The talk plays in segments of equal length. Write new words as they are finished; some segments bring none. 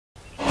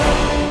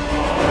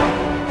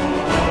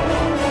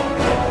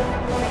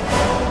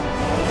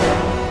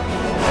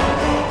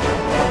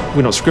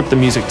We don't script the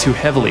music too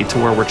heavily to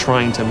where we're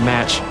trying to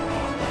match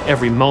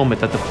every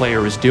moment that the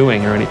player is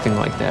doing or anything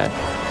like that.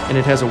 And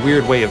it has a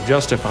weird way of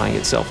justifying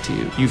itself to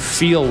you. You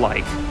feel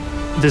like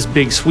this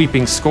big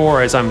sweeping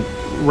score as I'm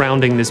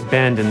rounding this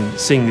bend and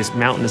seeing this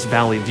mountainous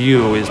valley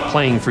view is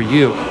playing for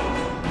you.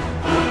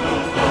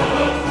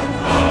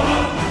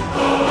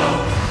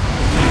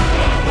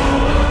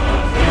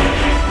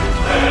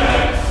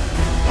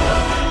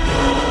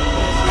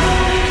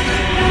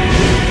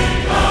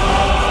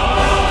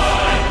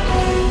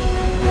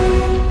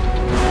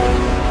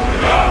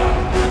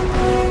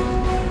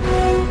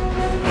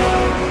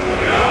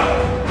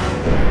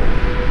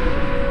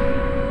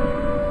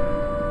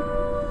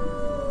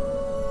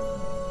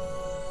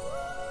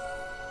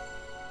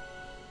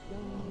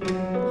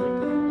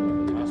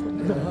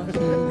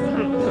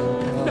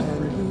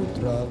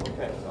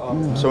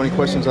 So any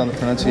questions on the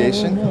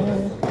pronunciation?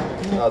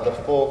 The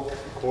full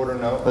quarter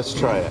note. Let's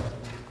try it.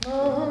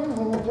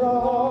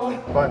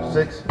 5,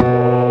 6.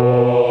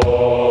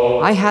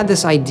 I had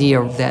this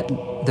idea that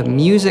the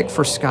music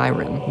for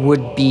Skyrim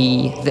would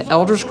be the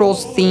Elder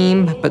Scrolls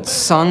theme, but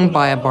sung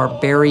by a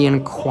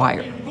barbarian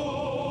choir.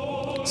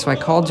 So I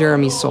called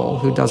Jeremy Soule,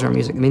 who does our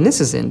music. I mean,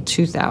 this is in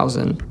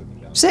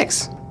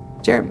 2006.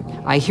 Jeremy,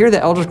 I hear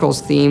the Elder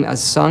Scrolls theme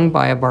as sung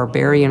by a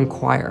barbarian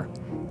choir.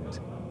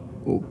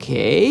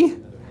 Okay,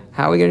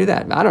 how are we gonna do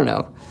that? I don't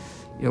know.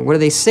 You know, what are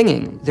they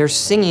singing? They're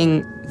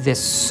singing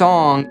this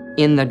song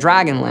in the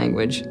dragon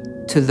language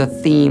to the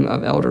theme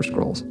of Elder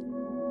Scrolls.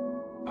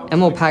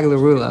 Emil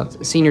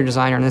Paglarula, senior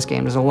designer in this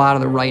game, does a lot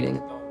of the writing.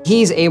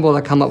 He's able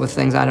to come up with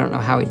things, I don't know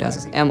how he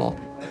does it. Emil,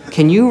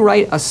 can you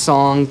write a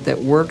song that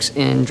works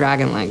in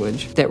dragon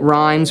language that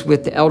rhymes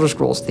with the Elder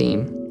Scrolls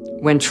theme,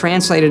 when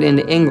translated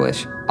into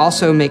English,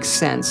 also makes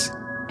sense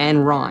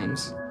and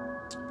rhymes?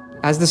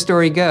 As the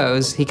story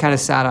goes, he kind of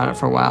sat on it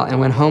for a while and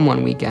went home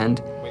one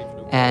weekend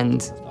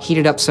and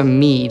heated up some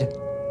mead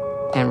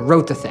and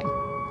wrote the thing.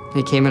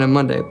 He came in on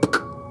Monday,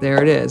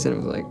 there it is, and it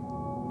was like,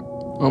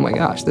 oh my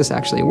gosh, this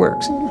actually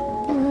works.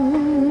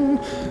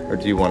 Or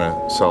do you want a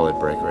solid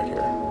break right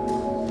here?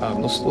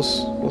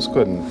 Let's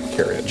go ahead and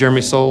carry it.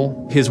 Jeremy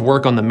Soule, his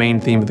work on the main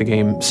theme of the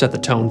game set the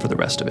tone for the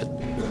rest of it.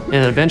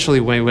 And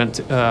eventually we went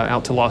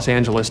out to Los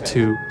Angeles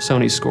to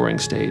Sony's scoring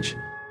stage,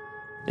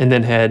 and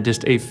then had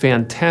just a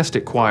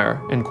fantastic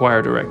choir and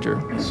choir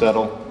director.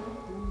 Settle.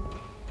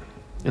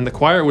 And the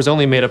choir was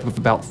only made up of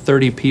about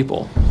 30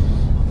 people.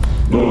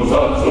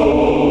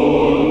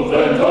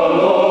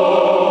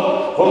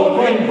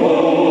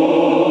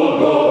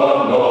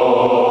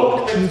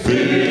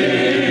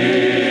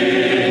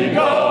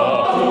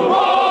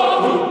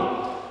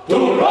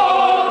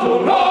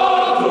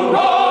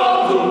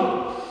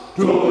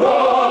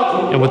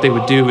 And what they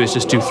would do is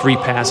just do 3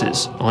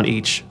 passes on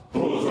each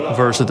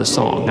verse of the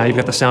song. Now you've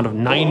got the sound of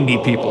 90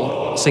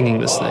 people singing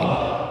this thing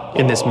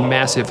in this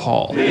massive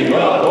hall.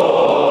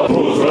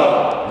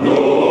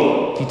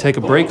 You take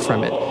a break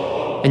from it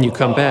and you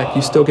come back,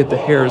 you still get the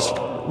hairs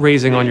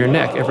raising on your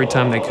neck every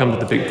time they come to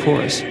the big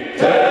chorus.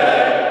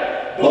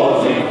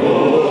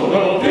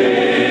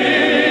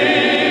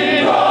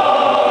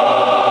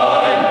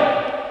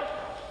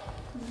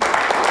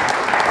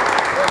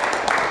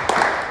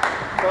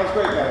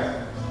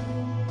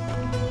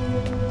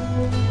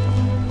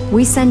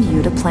 We send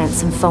you to plant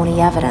some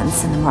phony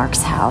evidence in the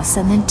Mark's house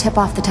and then tip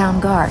off the town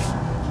guard.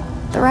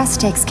 The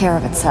rest takes care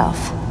of itself.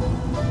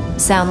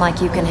 Sound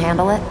like you can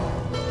handle it?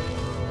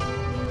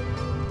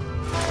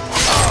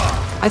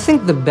 I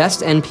think the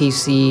best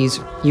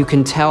NPCs, you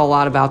can tell a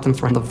lot about them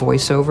from the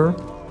voiceover.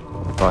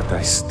 But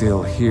I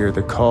still hear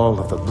the call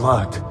of the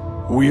blood.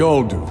 We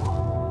all do.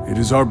 It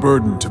is our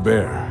burden to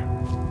bear.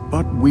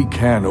 But we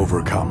can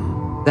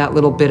overcome. That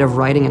little bit of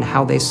writing and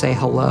how they say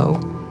hello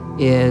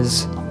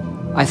is,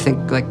 I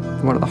think, like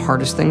one of the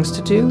hardest things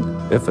to do.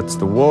 If it's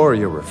the war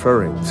you're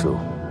referring to,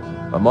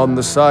 I'm on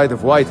the side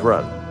of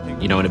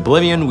Whiterun. You know, in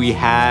Oblivion, we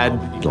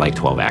had like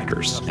 12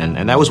 actors,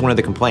 and that was one of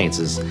the complaints,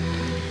 is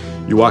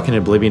you walk into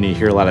Oblivion and you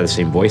hear a lot of the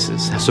same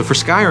voices. So for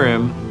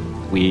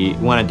Skyrim, we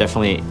want to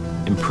definitely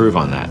improve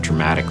on that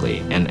dramatically,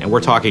 and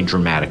we're talking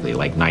dramatically,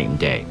 like night and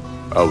day.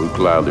 I would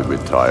gladly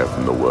retire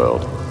from the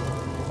world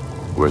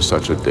were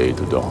such a day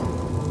to dawn.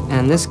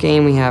 And in this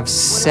game, we have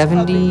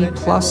 70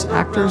 plus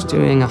actors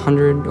doing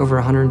over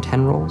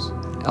 110 roles.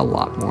 A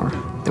lot more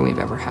than we've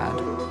ever had.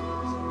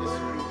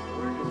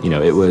 You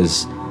know, it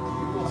was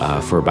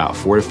for about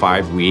 4 to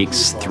 5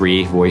 weeks,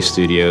 3 voice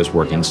studios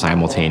working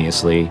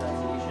simultaneously.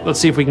 Let's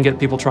see if we can get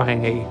people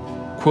trying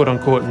a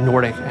quote-unquote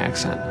Nordic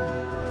accent.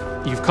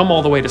 You've come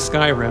all the way to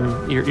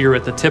Skyrim. You're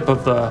at the tip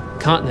of the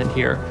continent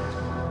here.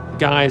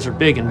 Guys are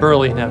big and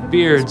burly and have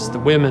beards. The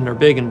women are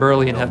big and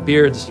burly and have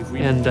beards.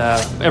 And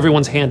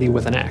everyone's handy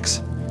with an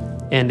axe.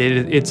 And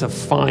it's a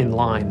fine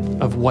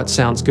line of what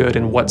sounds good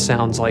and what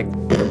sounds like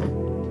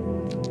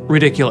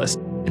ridiculous.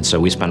 And so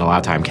we spent a lot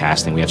of time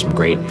casting. We had some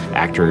great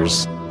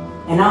actors.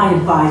 And I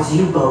advise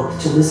you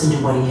both to listen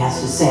to what he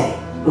has to say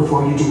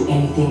before you do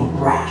anything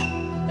rash.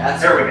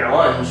 That's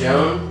one,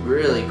 Joan.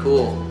 Really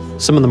cool.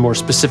 Some of the more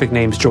specific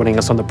names joining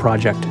us on the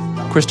project: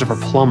 Christopher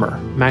Plummer,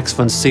 Max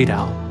von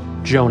Sydow,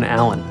 Joan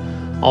Allen.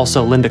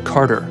 Also Linda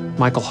Carter,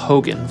 Michael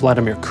Hogan,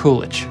 Vladimir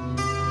Coolidge.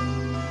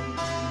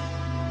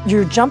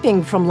 You're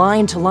jumping from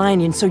line to line,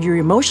 and so your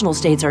emotional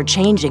states are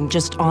changing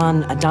just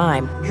on a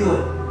dime.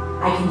 Good.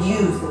 I can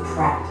use the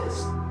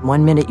practice.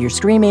 1 minute you're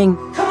screaming.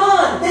 Come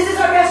on! This is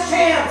our best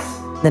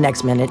chance! The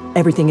next minute,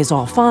 everything is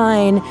all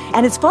fine.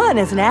 And it's fun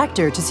as an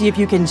actor to see if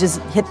you can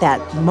just hit that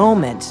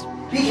moment.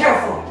 Be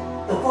careful.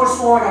 The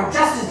Forsworn are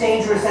just as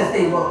dangerous as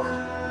they look.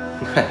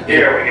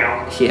 Here we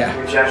go.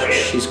 Yeah,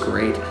 she's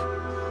great.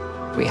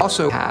 We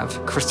also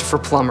have Christopher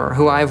Plummer,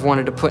 who I've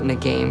wanted to put in a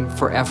game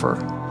forever.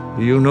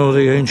 You know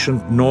the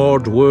ancient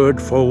Nord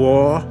word for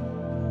war?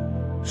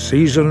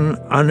 Season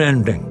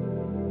unending.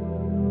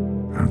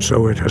 And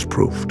so it has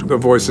proved. The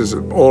voices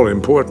are all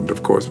important,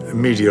 of course,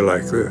 in media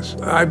like this.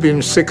 I've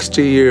been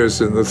 60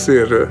 years in the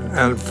theater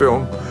and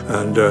film,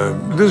 and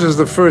this is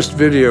the first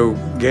video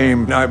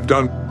game I've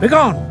done.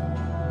 Begone!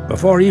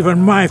 Before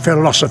even my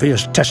philosophy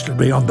has tested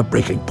me on the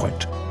breaking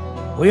point.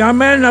 We are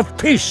men of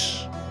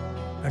peace,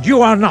 and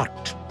you are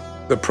not.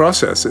 The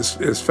process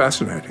is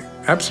fascinating,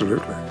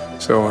 absolutely.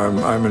 So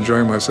I'm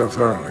enjoying myself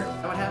thoroughly.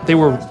 They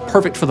were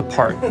perfect for the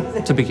part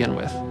to begin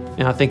with,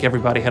 and I think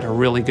everybody had a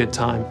really good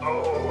time.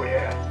 Oh,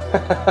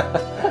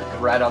 yeah.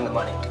 Right on the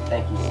money.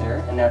 Thank you,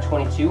 sir. And now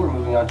 22, we're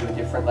moving on to a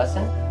different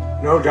lesson.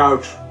 No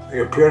doubt,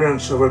 the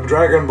appearance of a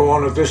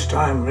dragonborn at this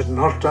time is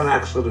not an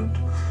accident.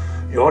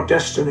 Your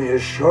destiny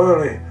is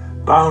surely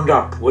bound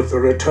up with the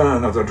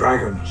return of the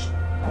dragons.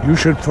 You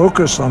should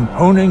focus on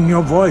honing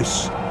your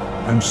voice,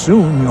 and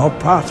soon your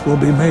path will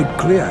be made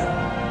clear.